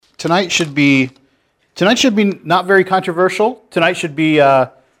tonight should be not very controversial. Tonight should be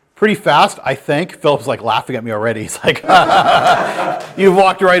pretty fast, I think. Philip's like laughing at me already. He's like, you've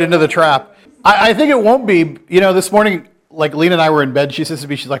walked right into the trap. I think it won't be. You know, this morning, like Lena and I were in bed. She says to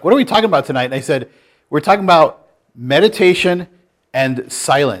me, she's like, what are we talking about tonight? And I said, we're talking about meditation and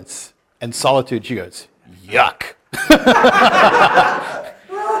silence and solitude. She goes, yuck.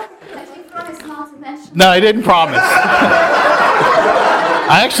 No, I didn't promise.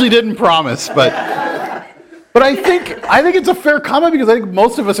 I actually didn't promise, but I think it's a fair comment because I think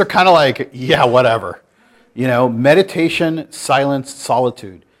most of us are kind of like, yeah, whatever. You know, meditation, silence,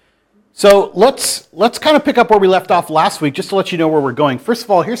 solitude. So let's kind of pick up where we left off last week, just to let you know where we're going. First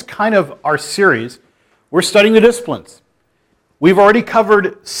of all, here's kind of our series. We're studying the disciplines. We've already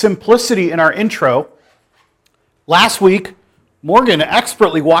covered simplicity in our intro. Last week, Morgan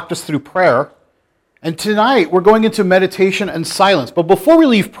expertly walked us through prayer. And tonight, we're going into meditation and silence. But before we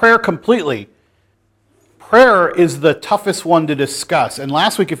leave prayer completely, prayer is the toughest one to discuss. And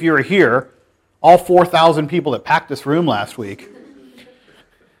last week, if you were here, all 4,000 people that packed this room last week,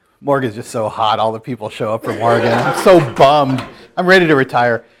 Morgan's just so hot, all the people show up for Morgan. I'm so bummed. I'm ready to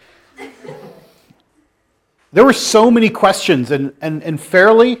retire. There were so many questions, and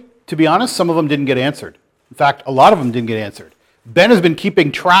fairly, to be honest, some of them didn't get answered. In fact, a lot of them didn't get answered. Ben has been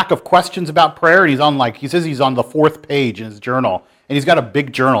keeping track of questions about prayer, and he says he's on the 4th page in his journal, and he's got a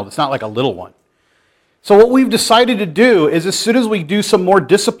big journal. It's not like a little one. So what we've decided to do is as soon as we do some more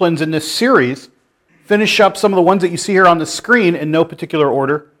disciplines in this series, finish up some of the ones that you see here on the screen in no particular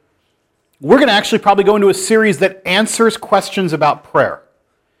order, we're going to actually probably go into a series that answers questions about prayer.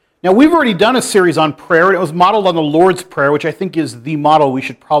 Now, we've already done a series on prayer, and it was modeled on the Lord's Prayer, which I think is the model we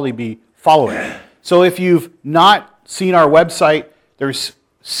should probably be following. So if you've not seen our website, there's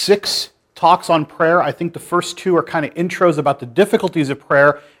 6 talks on prayer. I think the first 2 are kind of intros about the difficulties of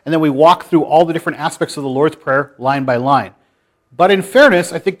prayer, and then we walk through all the different aspects of the Lord's Prayer line by line. But in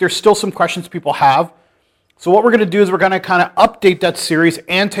fairness, I think there's still some questions people have. So what we're going to do is we're going to kind of update that series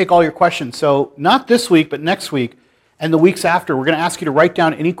and take all your questions. So not this week, but next week and the weeks after, we're going to ask you to write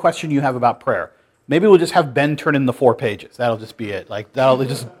down any question you have about prayer. Maybe we'll just have Ben turn in the 4 pages. That'll just be it. That'll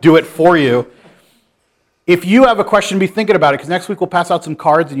just do it for you. If you have a question, be thinking about it, because next week we'll pass out some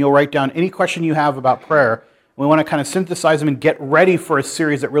cards and you'll write down any question you have about prayer. We want to kind of synthesize them and get ready for a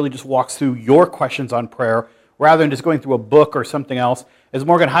series that really just walks through your questions on prayer rather than just going through a book or something else. As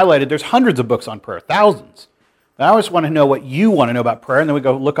Morgan highlighted, there's hundreds of books on prayer, thousands. But I always want to know what you want to know about prayer, and then we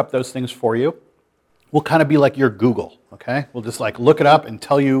go look up those things for you. We'll kind of be like your Google, okay? We'll just look it up and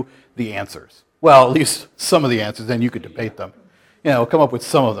tell you the answers. Well, at least some of the answers, then you could debate them. We'll come up with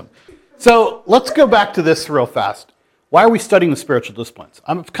some of them. So let's go back to this real fast. Why are we studying the spiritual disciplines?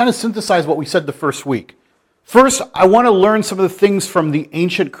 I'm kind of synthesize what we said the first week. First, I want to learn some of the things from the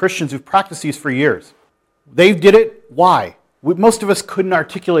ancient Christians who've practiced these for years. They did it. Why? Most of us couldn't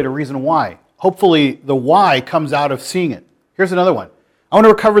articulate a reason why. Hopefully, the why comes out of seeing it. Here's another one. I want to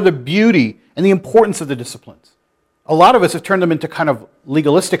recover the beauty and the importance of the disciplines. A lot of us have turned them into kind of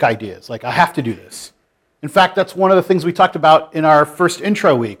legalistic ideas, like I have to do this. In fact, that's one of the things we talked about in our first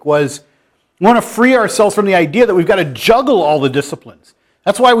intro week was we want to free ourselves from the idea that we've got to juggle all the disciplines.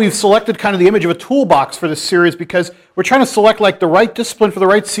 That's why we've selected kind of the image of a toolbox for this series, because we're trying to select the right discipline for the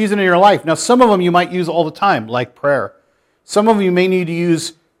right season in your life. Now, some of them you might use all the time, like prayer. Some of them you may need to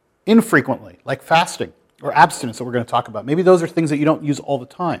use infrequently, like fasting or abstinence that we're going to talk about. Maybe those are things that you don't use all the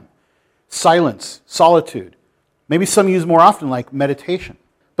time. Silence, solitude. Maybe some you use more often, like meditation.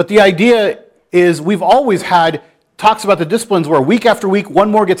 But the idea is we've always had talks about the disciplines where week after week,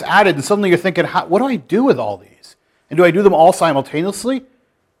 one more gets added, and suddenly you're thinking, what do I do with all these? And do I do them all simultaneously?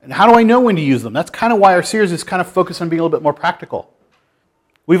 And how do I know when to use them? That's kind of why our series is kind of focused on being a little bit more practical.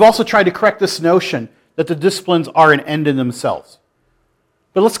 We've also tried to correct this notion that the disciplines are an end in themselves.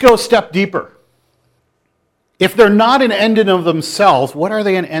 But let's go a step deeper. If they're not an end in of themselves, what are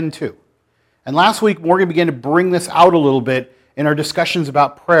they an end to? And last week, Morgan began to bring this out a little bit in our discussions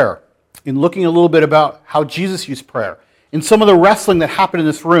about prayer, in looking a little bit about how Jesus used prayer, in some of the wrestling that happened in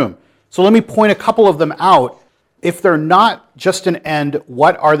this room. So let me point a couple of them out. If they're not just an end,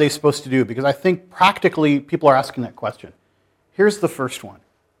 what are they supposed to do? Because I think practically people are asking that question. Here's the first one.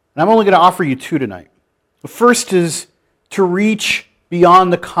 And I'm only going to offer you 2 tonight. The first is to reach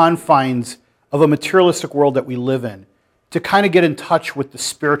beyond the confines of a materialistic world that we live in, to kind of get in touch with the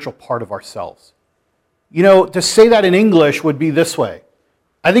spiritual part of ourselves. To say that in English would be this way.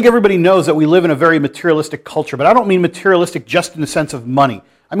 I think everybody knows that we live in a very materialistic culture, but I don't mean materialistic just in the sense of money.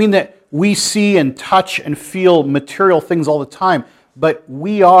 I mean that we see and touch and feel material things all the time, but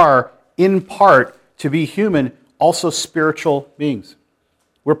we are, in part, to be human, also spiritual beings.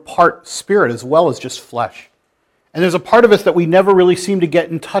 We're part spirit as well as just flesh. And there's a part of us that we never really seem to get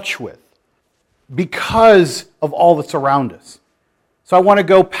in touch with because of all that's around us. So I want to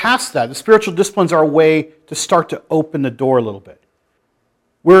go past that. The spiritual disciplines are a way to start to open the door a little bit.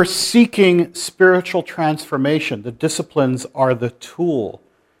 We're seeking spiritual transformation. The disciplines are the tool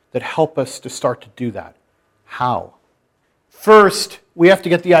that help us to start to do that. How? First, we have to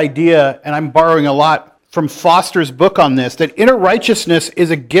get the idea, and I'm borrowing a lot from Foster's book on this, that inner righteousness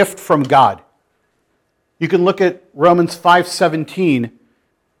is a gift from God. You can look at Romans 5:17.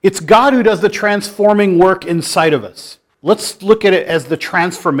 It's God who does the transforming work inside of us. Let's look at it as the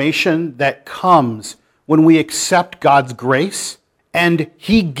transformation that comes when we accept God's grace, and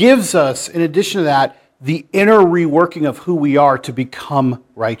He gives us, in addition to that, the inner reworking of who we are to become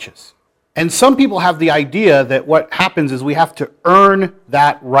righteous. And some people have the idea that what happens is we have to earn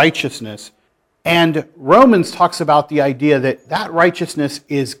that righteousness. And Romans talks about the idea that that righteousness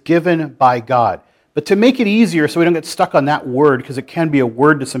is given by God. But to make it easier so we don't get stuck on that word, because it can be a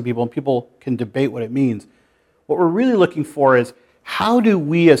word to some people and people can debate what it means, what we're really looking for is how do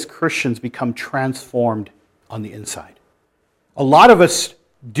we as Christians become transformed on the inside? A lot of us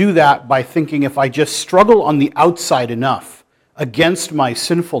do that by thinking if I just struggle on the outside enough against my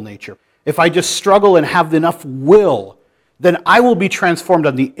sinful nature, if I just struggle and have enough will, then I will be transformed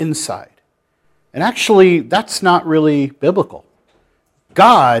on the inside. And actually, that's not really biblical.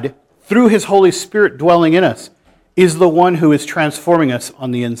 God, through His Holy Spirit dwelling in us, is the one who is transforming us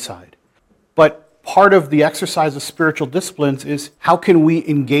on the inside. But part of the exercise of spiritual disciplines is how can we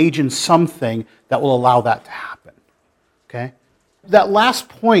engage in something that will allow that to happen? Okay? That last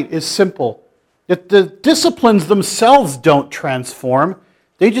point is simple. That the disciplines themselves don't transform.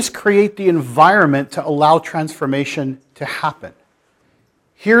 They just create the environment to allow transformation to happen.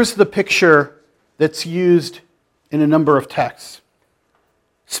 Here's the picture that's used in a number of texts.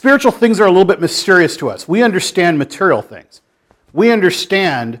 Spiritual things are a little bit mysterious to us. We understand material things. We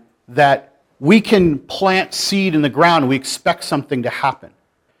understand that we can plant seed in the ground and we expect something to happen.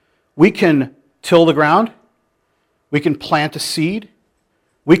 We can till the ground. We can plant a seed.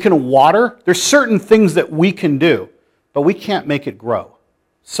 We can water. There's certain things that we can do, but we can't make it grow.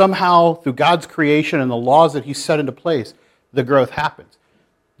 Somehow, through God's creation and the laws that He set into place, the growth happens.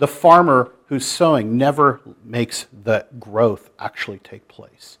 The farmer who's sowing never makes the growth actually take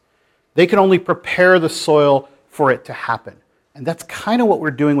place. They can only prepare the soil for it to happen. And that's kind of what we're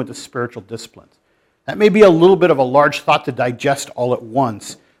doing with the spiritual disciplines. That may be a little bit of a large thought to digest all at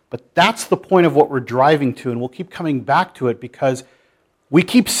once, but that's the point of what we're driving to, and we'll keep coming back to it because we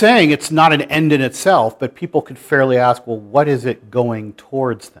keep saying it's not an end in itself, but people could fairly ask, well, what is it going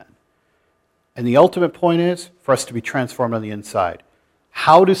towards then? And the ultimate point is for us to be transformed on the inside.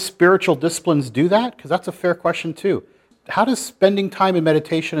 How do spiritual disciplines do that? Because that's a fair question too. How does spending time in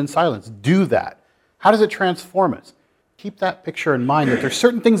meditation and silence do that? How does it transform us? Keep that picture in mind that there's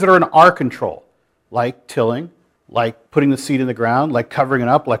certain things that are in our control, like tilling, like putting the seed in the ground, like covering it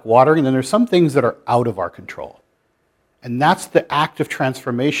up, like watering, and then there's some things that are out of our control. And that's the act of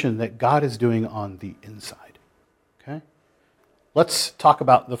transformation that God is doing on the inside. Okay? Let's talk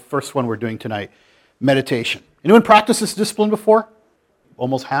about the first one we're doing tonight, meditation. Anyone practice this discipline before?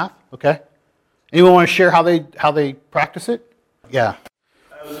 Almost half? Okay. Anyone want to share how they practice it? Yeah.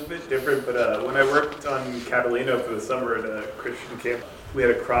 It was a bit different, but when I worked on Catalina for the summer at a Christian camp, we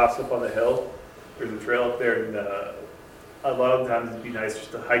had a cross up on the hill. There's a trail up there, and a lot of times it'd be nice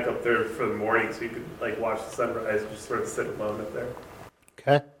just to hike up there for the morning so you could like watch the sunrise and just sort of sit alone up there.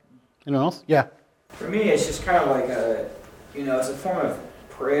 Okay. Anyone else? Yeah. For me, it's just kind of like it's a form of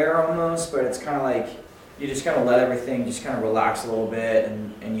prayer almost, but it's kind of like you just kind of let everything just kind of relax a little bit,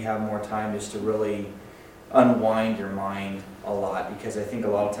 and you have more time just to really unwind your mind a lot, because I think a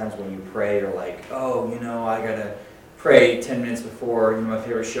lot of times when you pray, you're like, oh, I gotta pray 10 minutes before, my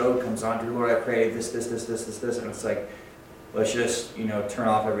favorite show comes on, dear Lord, I pray this, and it's like, let's just, turn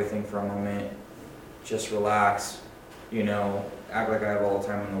off everything for a moment, just relax, act like I have all the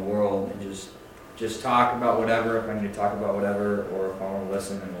time in the world, and just talk about whatever, if I need to talk about whatever, or if I want to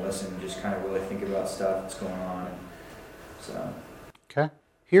listen, and just kind of really think about stuff that's going on. So. Okay.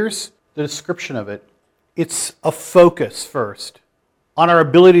 Here's the description of it. It's a focus first on our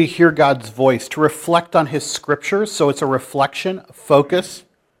ability to hear God's voice, to reflect on His scriptures. So it's a reflection, a focus,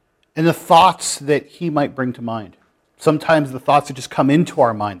 and the thoughts that He might bring to mind. Sometimes the thoughts that just come into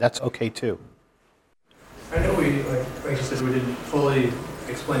our mind, that's okay too. I know we, like you said, we didn't fully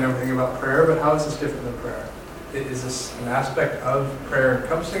explain everything about prayer, but how is this different than prayer? Is this an aspect of prayer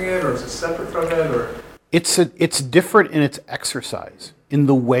encompassing it, or is it separate from it, or? It's different in its exercise, in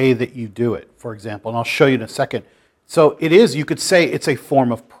the way that you do it, for example. And I'll show you in a second. So it is, you could say it's a form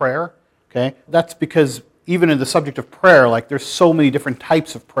of prayer, okay? That's because even in the subject of prayer, like there's so many different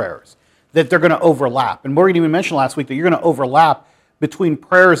types of prayers that they're going to overlap. And Morgan even mentioned last week that you're going to overlap between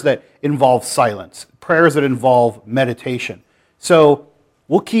prayers that involve silence, prayers that involve meditation. So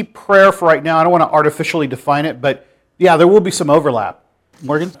we'll keep prayer for right now. I don't want to artificially define it, but yeah, there will be some overlap.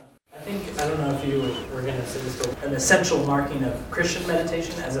 Morgan? I don't know if you were going to say this, but an essential marking of Christian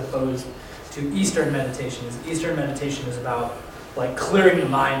meditation as opposed to Eastern meditation. Eastern meditation is about like clearing the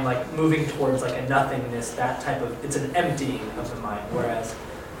mind, like moving towards like a nothingness, that type of, it's an emptying of the mind, whereas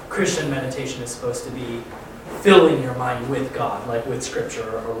Christian meditation is supposed to be filling your mind with God, like with scripture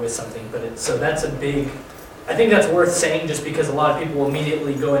or with something. So that's a big, I think that's worth saying just because a lot of people will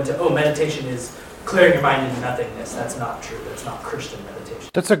immediately go into, oh, meditation is clearing your mind into nothingness. That's not true. That's not Christian meditation.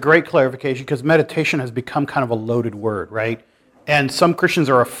 That's a great clarification because meditation has become kind of a loaded word, right? And some Christians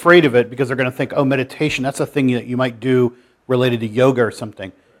are afraid of it because they're going to think, oh, meditation, that's a thing that you might do related to yoga or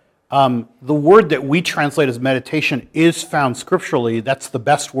something. The word that we translate as meditation is found scripturally. That's the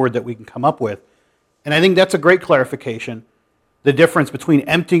best word that we can come up with. And I think that's a great clarification. The difference between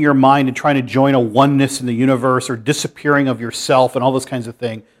emptying your mind and trying to join a oneness in the universe or disappearing of yourself and all those kinds of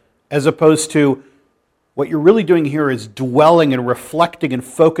things, as opposed to what you're really doing here is dwelling and reflecting and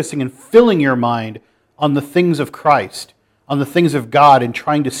focusing and filling your mind on the things of Christ, on the things of God, and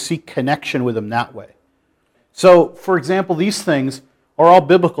trying to seek connection with Him that way. So, for example, these things are all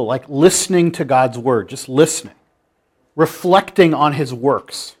biblical, like listening to God's Word, just listening, reflecting on His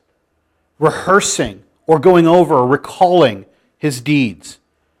works, rehearsing or going over or recalling His deeds,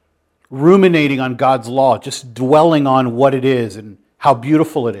 ruminating on God's law, just dwelling on what it is and how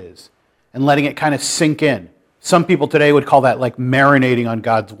beautiful it is, and letting it kind of sink in. Some people today would call that like marinating on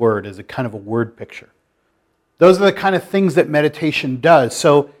God's Word as a kind of a word picture. Those are the kind of things that meditation does.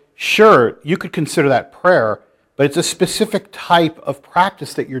 So sure, you could consider that prayer, but it's a specific type of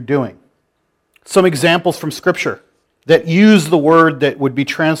practice that you're doing. Some examples from Scripture that use the word that would be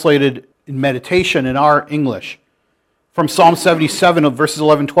translated in meditation in our English. From Psalm 77 of verses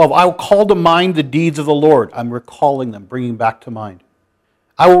 11 and 12, I will call to mind the deeds of the Lord. I'm recalling them, bringing back to mind.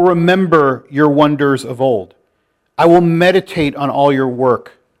 I will remember your wonders of old. I will meditate on all your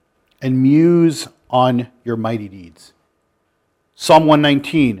work and muse on your mighty deeds. Psalm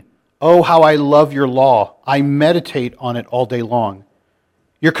 119, oh, how I love your law. I meditate on it all day long.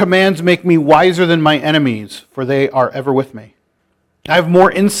 Your commands make me wiser than my enemies, for they are ever with me. I have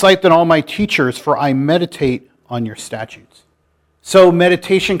more insight than all my teachers, for I meditate on your statutes. So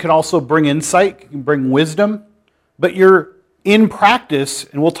meditation can also bring insight, can bring wisdom, but you're in practice,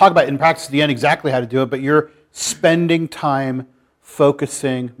 and we'll talk about in practice at the end exactly how to do it, but you're spending time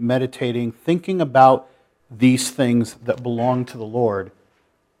focusing, meditating, thinking about these things that belong to the Lord.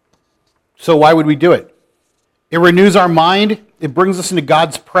 So why would we do it? It renews our mind. It brings us into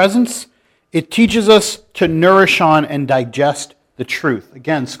God's presence. It teaches us to nourish on and digest the truth.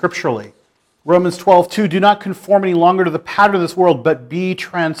 Again, scripturally. Romans 12:2, do not conform any longer to the pattern of this world, but be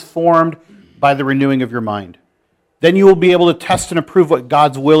transformed by the renewing of your mind. Then you will be able to test and approve what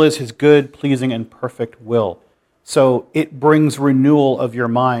God's will is, His good, pleasing, and perfect will. So it brings renewal of your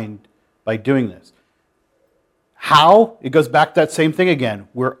mind by doing this. How? It goes back to that same thing again.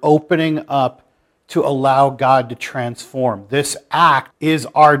 We're opening up to allow God to transform. This act is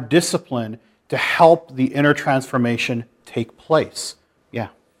our discipline to help the inner transformation take place. Yeah.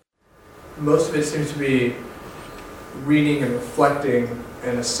 Most of it seems to be reading and reflecting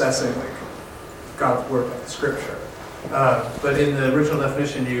and assessing like God's word, like Scripture. But in the original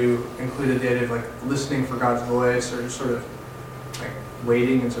definition, you included the idea of like listening for God's voice, or just sort of like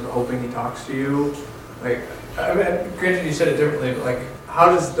waiting and sort of hoping He talks to you. Like, I mean, granted, you said it differently, but like, how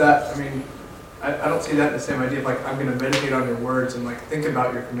does that? I mean, I don't see that in the same idea of like I'm going to meditate on your words and like think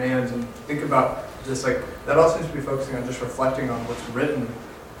about your commands and think about just like that. All seems to be focusing on just reflecting on what's written.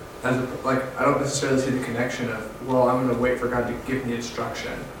 As a, like, I don't necessarily see the connection of, well, I'm going to wait for God to give me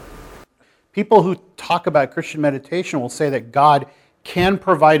instruction. People who talk about Christian meditation will say that God can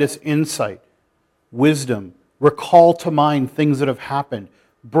provide us insight, wisdom, recall to mind things that have happened,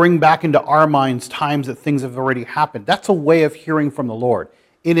 bring back into our minds times that things have already happened. That's a way of hearing from the Lord.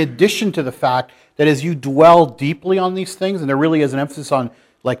 In addition to the fact that as you dwell deeply on these things, and there really is an emphasis on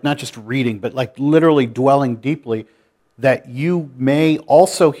like not just reading, but like literally dwelling deeply, that you may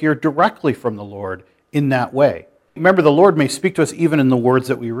also hear directly from the Lord in that way. Remember, the Lord may speak to us even in the words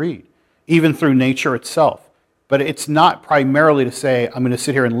that we read, even through nature itself. But it's not primarily to say, I'm going to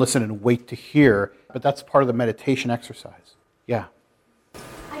sit here and listen and wait to hear, but that's part of the meditation exercise. Yeah.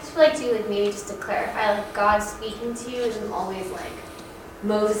 I just feel like, too, like maybe just to clarify, like God speaking to you isn't always like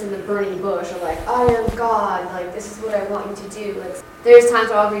Moses in the burning bush, or like, I am God, like, this is what I want you to do. Like, there's times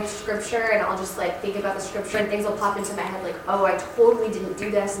where I'll read scripture and I'll just like think about the scripture and things will pop into my head like, oh, I totally didn't do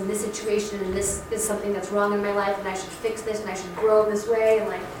this in this situation, and this is something that's wrong in my life, and I should fix this, and I should grow this way, and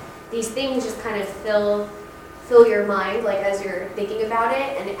like, these things just kind of fill your mind, like, as you're thinking about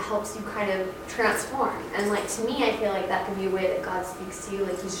it, and it helps you kind of transform. And like, to me, I feel like that can be a way that God speaks to you,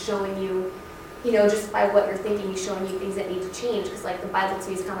 like he's showing you, just by what you're thinking, he's showing you things that need to change, because like the Bible to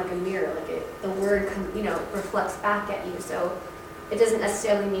me is kind of like a mirror, like the word, reflects back at you. So it doesn't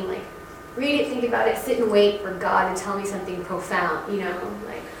necessarily mean like read it, think about it, sit and wait for God to tell me something profound,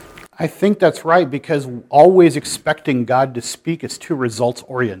 like. I think that's right, because always expecting God to speak is too results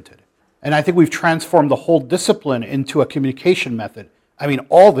oriented. And I think we've transformed the whole discipline into a communication method. I mean,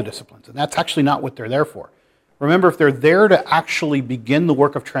 all the disciplines, and that's actually not what they're there for. Remember, if they're there to actually begin the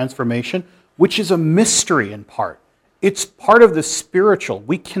work of transformation, which is a mystery in part, it's part of the spiritual.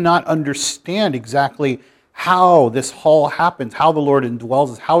 We cannot understand exactly how this all happens, how the Lord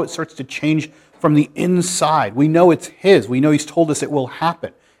indwells us, how it starts to change from the inside. We know it's His. We know He's told us it will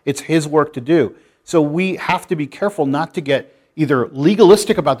happen. It's His work to do. So we have to be careful not to get either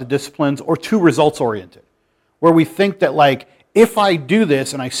legalistic about the disciplines or too results-oriented, where we think that, like, if I do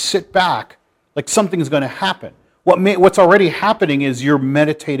this and I sit back, like, something's going to happen. What's already happening is you're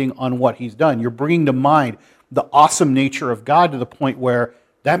meditating on what He's done. You're bringing to mind the awesome nature of God to the point where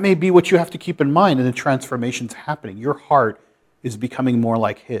that may be what you have to keep in mind, and the transformation's happening. Your heart is becoming more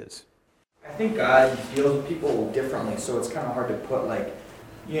like His. I think God deals with people differently, so it's kind of hard to put, like,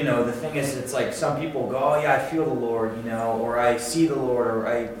 the thing is, it's like some people go, oh yeah, I feel the Lord, or I see the Lord, or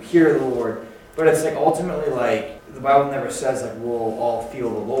I hear the Lord. But it's like ultimately, like, the Bible never says like we'll all feel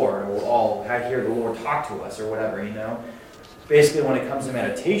the Lord, or we'll all hear the Lord talk to us, or whatever, Basically, when it comes to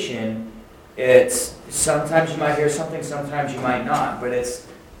meditation, it's sometimes you might hear something, sometimes you might not. But it's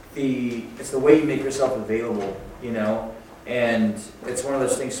the way you make yourself available, And it's one of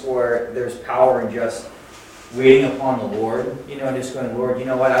those things where there's power in just waiting upon the Lord, and just going, Lord, you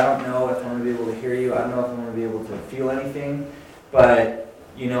know what, I don't know if I'm going to be able to hear you. I don't know if I'm going to be able to feel anything. But,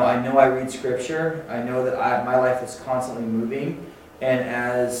 I know I read Scripture. I know that my life is constantly moving. And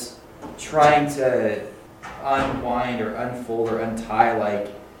as trying to unwind or unfold or untie, like,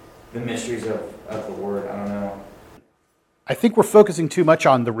 the mysteries of the Word, I don't know. I think we're focusing too much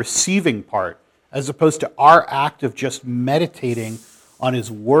on the receiving part as opposed to our act of just meditating on His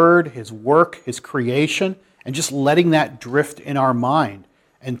Word, His work, His creation, and just letting that drift in our mind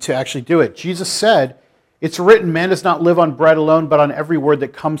and to actually do it. Jesus said, it's written, man does not live on bread alone, but on every word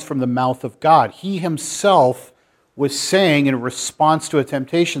that comes from the mouth of God. He Himself was saying in response to a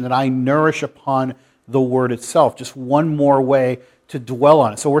temptation that I nourish upon the Word itself. Just one more way to dwell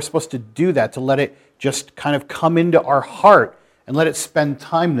on it. So we're supposed to do that, to let it just kind of come into our heart and let it spend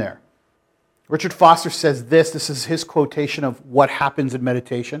time there. Richard Foster says this is his quotation of what happens in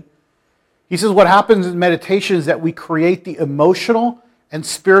meditation. He says, what happens in meditation is that we create the emotional and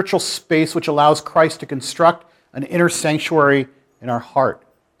spiritual space which allows Christ to construct an inner sanctuary in our heart.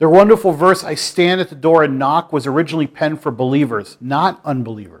 Their wonderful verse, I stand at the door and knock, was originally penned for believers, not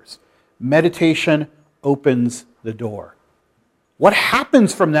unbelievers. Meditation opens the door. What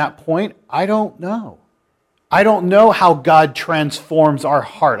happens from that point, I don't know. I don't know how God transforms our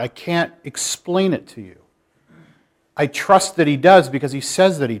heart. I can't explain it to you. I trust that He does because He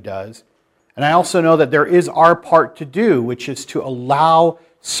says that He does. And I also know that there is our part to do, which is to allow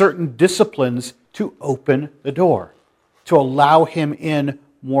certain disciplines to open the door, to allow Him in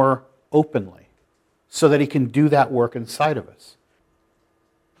more openly so that He can do that work inside of us.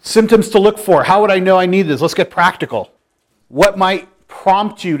 Symptoms to look for. How would I know I need this? Let's get practical. What might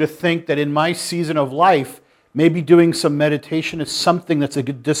prompt you to think that in my season of life, maybe doing some meditation is something that's a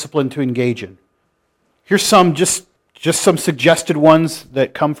good discipline to engage in? Here's some just some suggested ones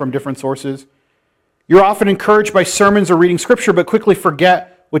that come from different sources. You're often encouraged by sermons or reading Scripture, but quickly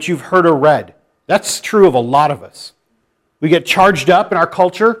forget what you've heard or read. That's true of a lot of us. We get charged up in our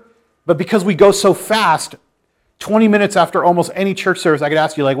culture, but because we go so fast, 20 minutes after almost any church service, I could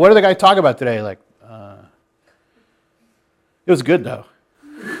ask you, like, what did the guy talk about today? Like, it was good, though.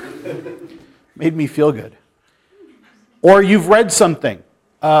 Made me feel good. Or you've read something.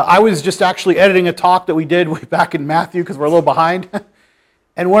 I was just actually editing a talk that we did way back in Matthew because we're a little behind.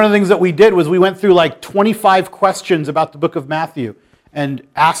 And one of the things that we did was we went through like 25 questions about the book of Matthew and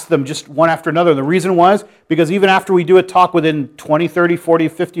asked them just one after another. And the reason was because even after we do a talk within 20, 30, 40,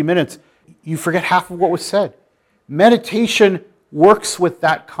 50 minutes, you forget half of what was said. Meditation works with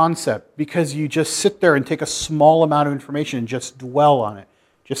that concept because you just sit there and take a small amount of information and just dwell on it.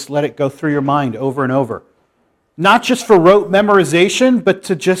 Just let it go through your mind over and over. Not just for rote memorization, but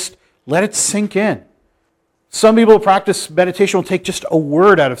to just let it sink in. Some people who practice meditation will take just a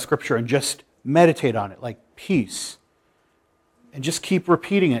word out of Scripture and just meditate on it, like peace. And just keep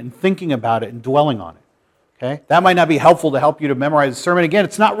repeating it and thinking about it and dwelling on it. Okay? That might not be helpful to help you to memorize a sermon. Again,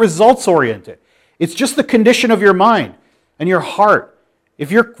 it's not results-oriented. It's just the condition of your mind and your heart.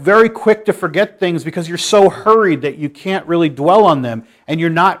 If you're very quick to forget things because you're so hurried that you can't really dwell on them and you're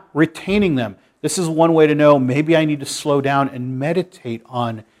not retaining them, this is one way to know maybe I need to slow down and meditate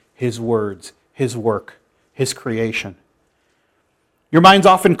on His words, His work, His creation. Your mind's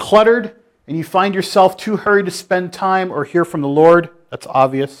often cluttered and you find yourself too hurried to spend time or hear from the Lord. That's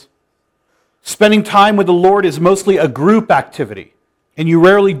obvious. Spending time with the Lord is mostly a group activity, and you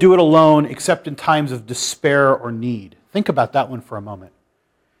rarely do it alone except in times of despair or need. Think about that one for a moment.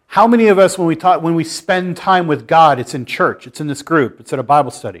 How many of us, when we spend time with God, it's in church, it's in this group, it's at a Bible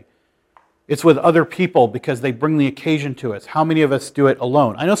study, it's with other people because they bring the occasion to us. How many of us do it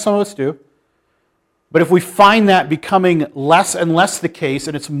alone? I know some of us do. But if we find that becoming less and less the case,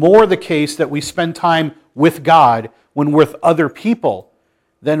 and it's more the case that we spend time with God when we're with other people,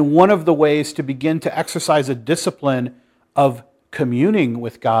 then one of the ways to begin to exercise a discipline of communing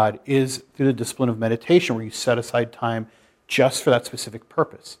with God is through the discipline of meditation, where you set aside time just for that specific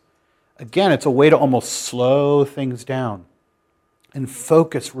purpose. Again, it's a way to almost slow things down and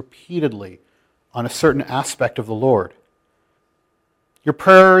focus repeatedly on a certain aspect of the Lord. Your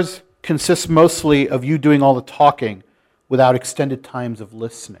prayers consist mostly of you doing all the talking without extended times of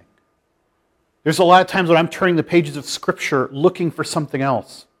listening. There's a lot of times when I'm turning the pages of Scripture looking for something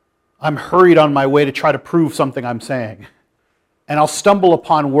else. I'm hurried on my way to try to prove something I'm saying. And I'll stumble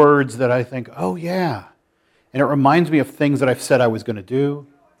upon words that I think, oh yeah. And it reminds me of things that I've said I was going to do,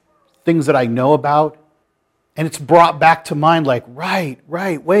 things that I know about. And it's brought back to mind like, right,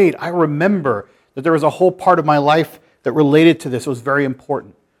 wait, I remember that there was a whole part of my life that related to this. It was very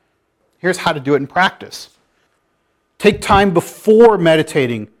important. Here's how to do it in practice. Take time before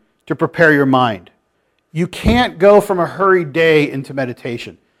meditating to prepare your mind. You can't go from a hurried day into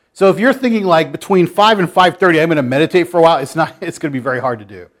meditation. So if you're thinking like between 5 and 5:30, I'm going to meditate for a while, it's going to be very hard to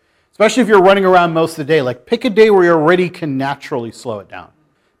do. Especially if you're running around most of the day. Like pick a day where you already can naturally slow it down.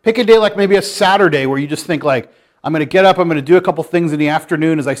 Pick a day like maybe a Saturday where you just think like, I'm going to get up, I'm going to do a couple things in the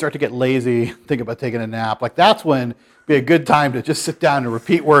afternoon as I start to get lazy, think about taking a nap. Like that's when it'd be a good time to just sit down and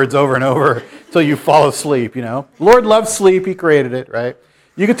repeat words over and over until you fall asleep, you know. The Lord loves sleep, He created it, right?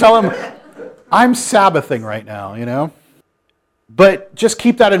 You could tell Him, I'm Sabbathing right now, you know. But just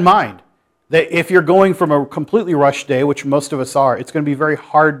keep that in mind, that if you're going from a completely rushed day, which most of us are, it's going to be very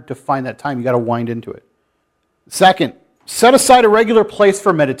hard to find that time. You got to wind into it. Second, set aside a regular place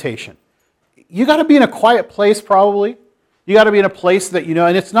for meditation. You got to be in a quiet place probably. You got to be in a place that you know,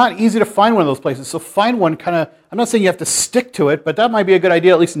 and it's not easy to find one of those places. So find one kind of, I'm not saying you have to stick to it, but that might be a good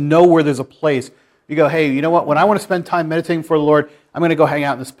idea, at least know where there's a place. You go, hey, you know what, when I want to spend time meditating for the Lord, I'm going to go hang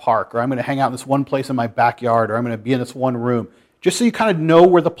out in this park, or I'm going to hang out in this one place in my backyard, or I'm going to be in this one room, just so you kind of know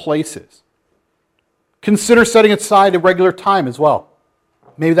where the place is. Consider setting aside a regular time as well.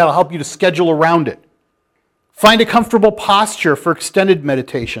 Maybe that'll help you to schedule around it. Find a comfortable posture for extended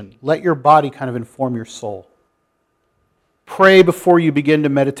meditation. Let your body kind of inform your soul. Pray before you begin to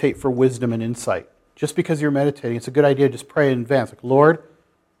meditate for wisdom and insight. Just because you're meditating, it's a good idea to just pray in advance. Like, Lord,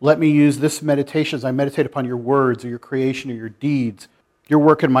 let me use this meditation as I meditate upon your words or your creation or your deeds, your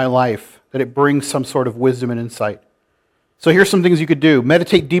work in my life, that it brings some sort of wisdom and insight. So here's some things you could do.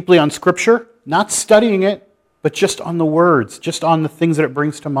 Meditate deeply on Scripture, not studying it, but just on the words, just on the things that it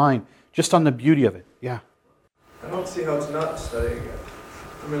brings to mind, just on the beauty of it. Yeah. I don't see how it's not studying it.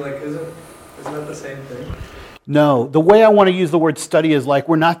 I mean, like, isn't that the same thing? No. The way I want to use the word study is like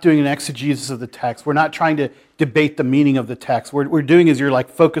we're not doing an exegesis of the text. We're not trying to debate the meaning of the text. What we're doing is you're like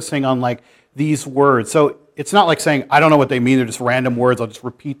focusing on like these words. So it's not like saying, I don't know what they mean. They're just random words. I'll just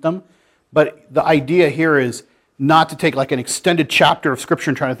repeat them. But the idea here is not to take like an extended chapter of Scripture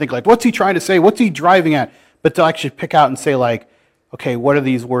and trying to think like, what's he trying to say? What's he driving at? But to actually pick out and say like, okay, what do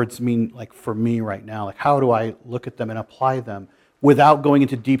these words mean like for me right now? Like how do I look at them and apply them without going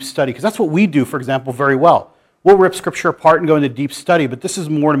into deep study? Because that's what we do, for example, very well. We'll rip Scripture apart and go into deep study, but this is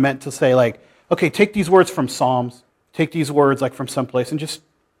more meant to say like, okay, take these words from Psalms, take these words like from someplace and just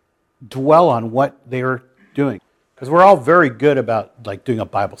dwell on what they're doing. Because we're all very good about like doing a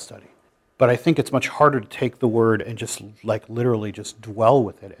Bible study. But I think it's much harder to take the word and just like literally just dwell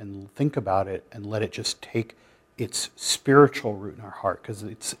with it and think about it and let it just take its spiritual root in our heart, because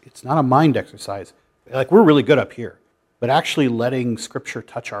it's not a mind exercise. Like we're really good up here, but actually letting Scripture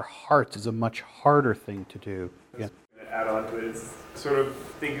touch our hearts is a much harder thing to do. Yeah. To add on to it, it's sort of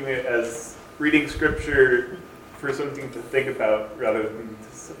thinking of it as reading Scripture for something to think about rather than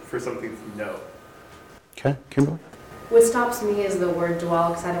for something to know. Okay, Kimberly? What stops me is the word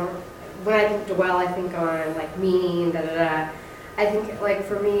dwell, because when I think dwell, I think on like meaning, da da da. I think like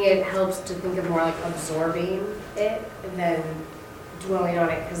for me, it helps to think of more like absorbing it than dwelling on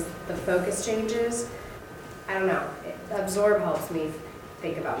it, because the focus changes. I don't know. Absorb helps me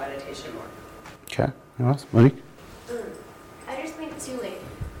think about meditation more. Okay, anyone else? Monique? I just think too, like,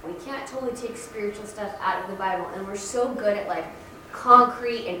 we can't totally take spiritual stuff out of the Bible, and we're so good at like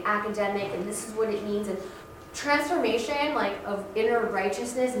concrete and academic, and this is what it means, and transformation, like of inner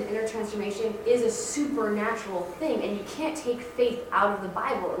righteousness and inner transformation, is a supernatural thing, and you can't take faith out of the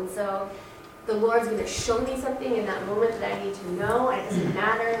Bible. And so the Lord's going to show me something in that moment that I need to know, and it doesn't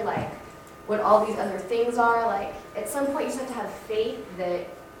matter like what all these other things are. Like at some point, you just have to have faith that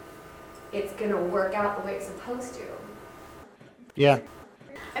it's going to work out the way it's supposed to. Yeah.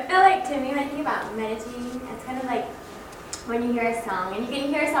 I feel like, to me, when I think about meditating, it's kind of like when you hear a song, and you can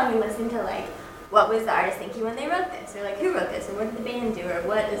hear a song and listen to, like, what was the artist thinking when they wrote this, or, like, who wrote this, or what did the band do, or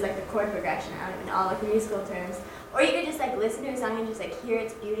what is, like, the chord progression, I don't even know, all, like, musical terms. Or you could just, like, listen to a song and just, like, hear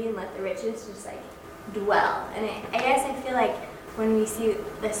its beauty and let the riches just, like, dwell. And I guess I feel like when we see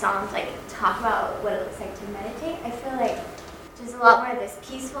the Psalms, like, talk about what it looks like to meditate, I feel like there's a lot more of this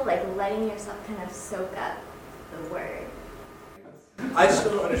peaceful, like, letting yourself kind of soak up the word. I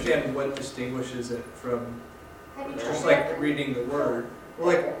still don't understand what distinguishes it from just like reading the word.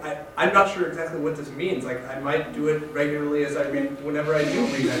 Well, like I'm not sure exactly what this means. Like I might do it regularly as I read whenever I do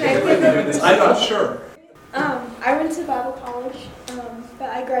read. I think I might be doing this. I'm not sure. I went to Bible college, but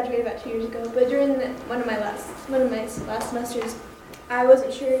I graduated about 2 years ago. But during one of my last semesters, I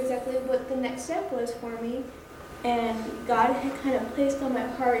wasn't sure exactly what the next step was for me, and God had kind of placed on my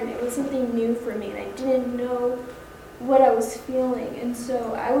heart, and it was something new for me, and I didn't know what I was feeling. And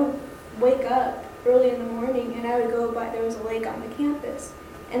so I would wake up early in the morning, and I would go by, there was a lake on the campus,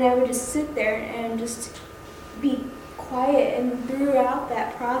 and I would just sit there and just be quiet, and throughout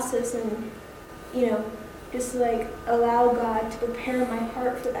that process, and just like allow God to prepare my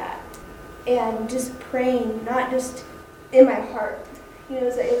heart for that, and just praying, not just in my heart. It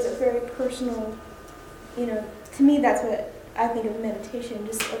was a very personal, to me that's what I think of meditation,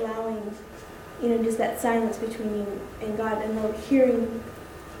 just allowing just that silence between you and God, and though hearing,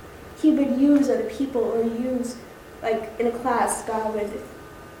 He would use other people, or use, like in a class, God would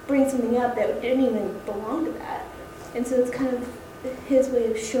bring something up that didn't even belong to that. And so it's kind of His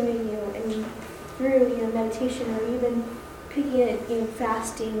way of showing you, and through meditation, or even picking it,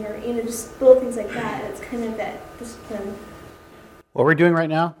 fasting, or just little things like that. It's kind of that discipline. What we're doing right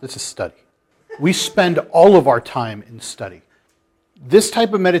now, this is study. We spend all of our time in study. This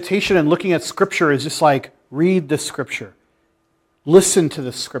type of meditation and looking at Scripture is just like, read the Scripture. Listen to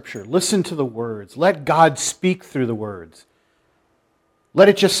the Scripture. Listen to the words. Let God speak through the words. Let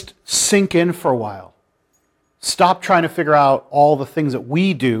it just sink in for a while. Stop trying to figure out all the things that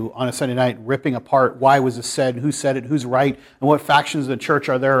we do on a Sunday night, ripping apart why was it said, who said it, who's right, and what factions of the church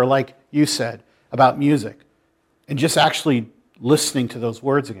are there, or like you said, about music. And just actually listening to those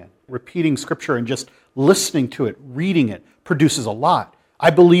words again. Repeating Scripture and just listening to it, reading it, produces a lot. I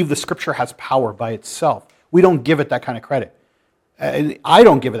believe the Scripture has power by itself. We don't give it that kind of credit. And I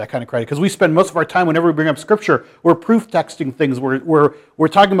don't give it that kind of credit, because we spend most of our time, whenever we bring up Scripture, we're proof texting things. We're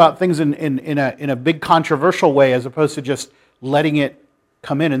talking about things in a big controversial way, as opposed to just letting it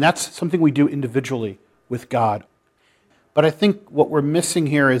come in. And that's something we do individually with God. But I think what we're missing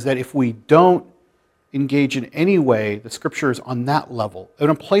here is that if we don't engage in any way the Scriptures on that level,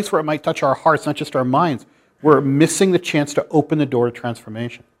 in a place where it might touch our hearts, not just our minds, we're missing the chance to open the door to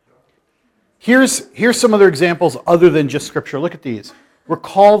transformation. Here's some other examples other than just Scripture. Look at these.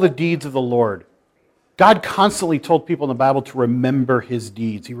 Recall the deeds of the Lord. God constantly told people in the Bible to remember His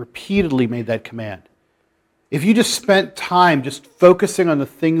deeds. He repeatedly made that command. If you just spent time just focusing on the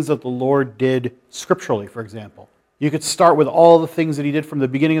things that the Lord did scripturally, for example, you could start with all the things that He did from the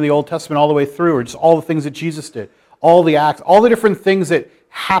beginning of the Old Testament all the way through, or just all the things that Jesus did, all the acts, all the different things that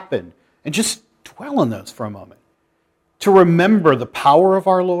happened, and just dwell on those for a moment. To remember the power of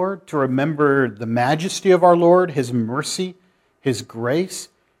our Lord, to remember the majesty of our Lord, His mercy, His grace,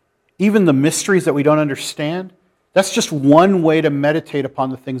 even the mysteries that we don't understand. That's just one way to meditate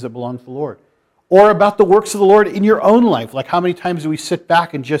upon the things that belong to the Lord. Or about the works of the Lord in your own life. Like how many times do we sit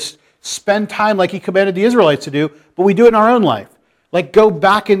back and just spend time like He commanded the Israelites to do, but we do it in our own life. Like go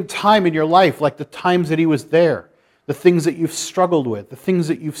back in time in your life, like the times that He was there, the things that you've struggled with, the things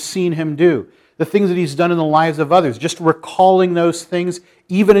that you've seen Him do, the things that He's done in the lives of others, just recalling those things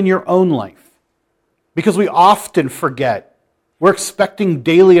even in your own life. Because we often forget We're expecting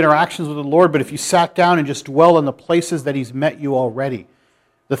daily interactions with the Lord, but if you sat down and just dwell on the places that He's met you already,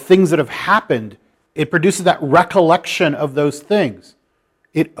 the things that have happened, it produces that recollection of those things.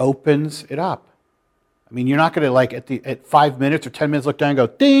 It opens it up. I mean, you're not going to at 5 minutes or 10 minutes look down and go,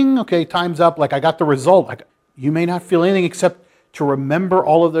 ding, okay, time's up, I got the result. You may not feel anything except to remember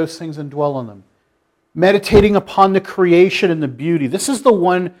all of those things and dwell on them. Meditating upon the creation and the beauty. This is the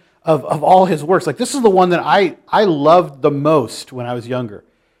one of all His works. This is the one that I loved the most when I was younger,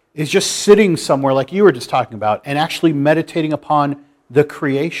 is just sitting somewhere like you were just talking about and actually meditating upon the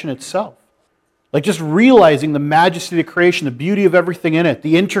creation itself. Just realizing the majesty of the creation, the beauty of everything in it,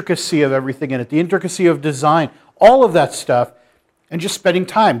 the intricacy of everything in it, the intricacy of design, all of that stuff, and just spending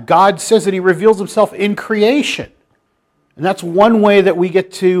time. God says that He reveals Himself in creation. And that's one way that we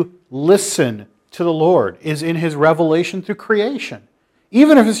get to listen to the Lord, is in His revelation through creation.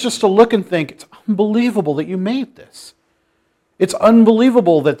 Even if it's just to look and think, it's unbelievable that you made this. It's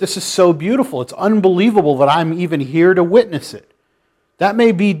unbelievable that this is so beautiful. It's unbelievable that I'm even here to witness it. That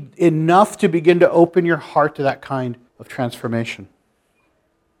may be enough to begin to open your heart to that kind of transformation.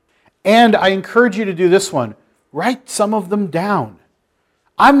 And I encourage you to do this one. Write some of them down.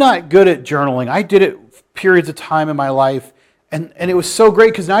 I'm not good at journaling. I did it periods of time in my life, and it was so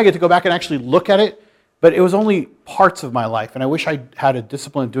great because now I get to go back and actually look at it, but it was only parts of my life, and I wish I had a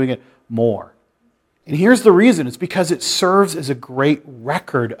discipline of doing it more. And here's the reason. It's because it serves as a great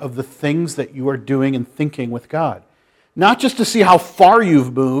record of the things that you are doing and thinking with God. Not just to see how far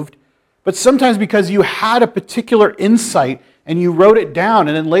you've moved, but sometimes because you had a particular insight and you wrote it down,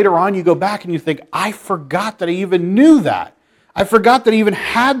 and then later on you go back and you think, I forgot that I even knew that. I forgot that I even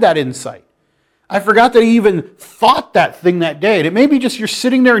had that insight. I forgot that I even thought that thing that day. And it may be just you're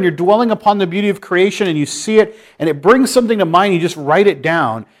sitting there and you're dwelling upon the beauty of creation and you see it and it brings something to mind, you just write it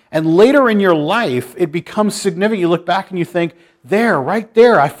down. And later in your life, it becomes significant. You look back and you think, right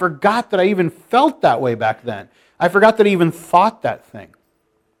there, I forgot that I even felt that way back then. I forgot that I even thought that thing.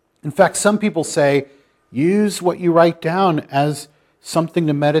 In fact, some people say, use what you write down as something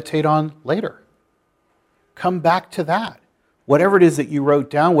to meditate on later. Come back to that. Whatever it is that you wrote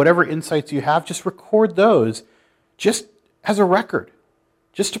down, whatever insights you have, just record those just as a record,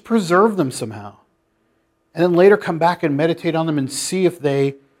 just to preserve them somehow. And then later come back and meditate on them and see if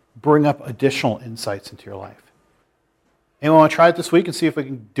they bring up additional insights into your life. Anyone want to try it this week and see if we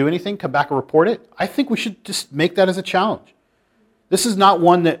can do anything? Come back and report it? I think we should just make that as a challenge. This is not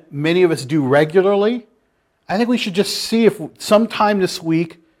one that many of us do regularly. I think we should just see if sometime this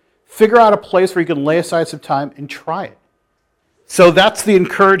week, figure out a place where you can lay aside some time and try it. So that's the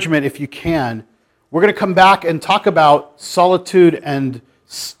encouragement if you can. We're going to come back and talk about solitude and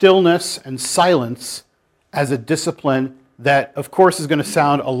stillness and silence as a discipline that, of course, is going to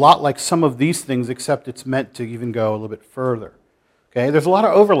sound a lot like some of these things, except it's meant to even go a little bit further. Okay? There's a lot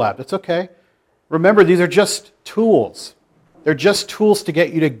of overlap. That's okay. Remember, these are just tools. They're just tools to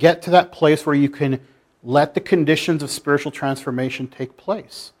get you to get to that place where you can let the conditions of spiritual transformation take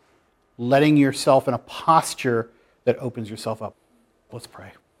place, letting yourself in a posture that opens yourself up. Let's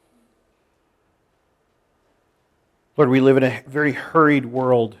pray. Lord, we live in a very hurried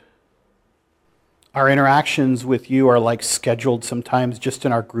world. Our interactions with you are like scheduled sometimes just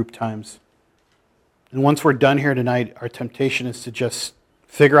in our group times. And once we're done here tonight, our temptation is to just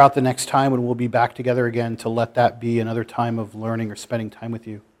figure out the next time when we'll be back together again, to let that be another time of learning or spending time with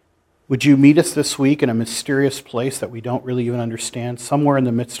you. Would you meet us this week in a mysterious place that we don't really even understand, somewhere in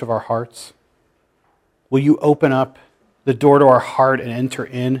the midst of our hearts? Will you open up the door to our heart and enter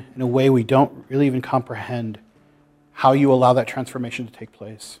in a way we don't really even comprehend how you allow that transformation to take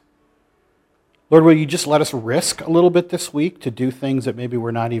place? Lord, will you just let us risk a little bit this week to do things that maybe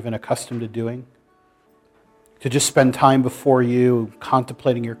we're not even accustomed to doing? To just spend time before you,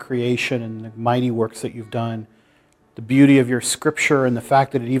 contemplating your creation and the mighty works that you've done, the beauty of your scripture and the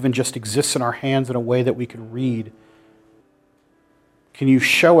fact that it even just exists in our hands in a way that we can read. Can you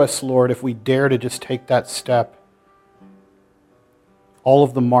show us, Lord, if we dare to just take that step, all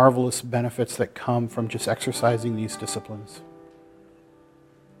of the marvelous benefits that come from just exercising these disciplines?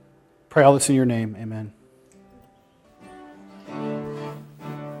 Pray all this in your name. Amen.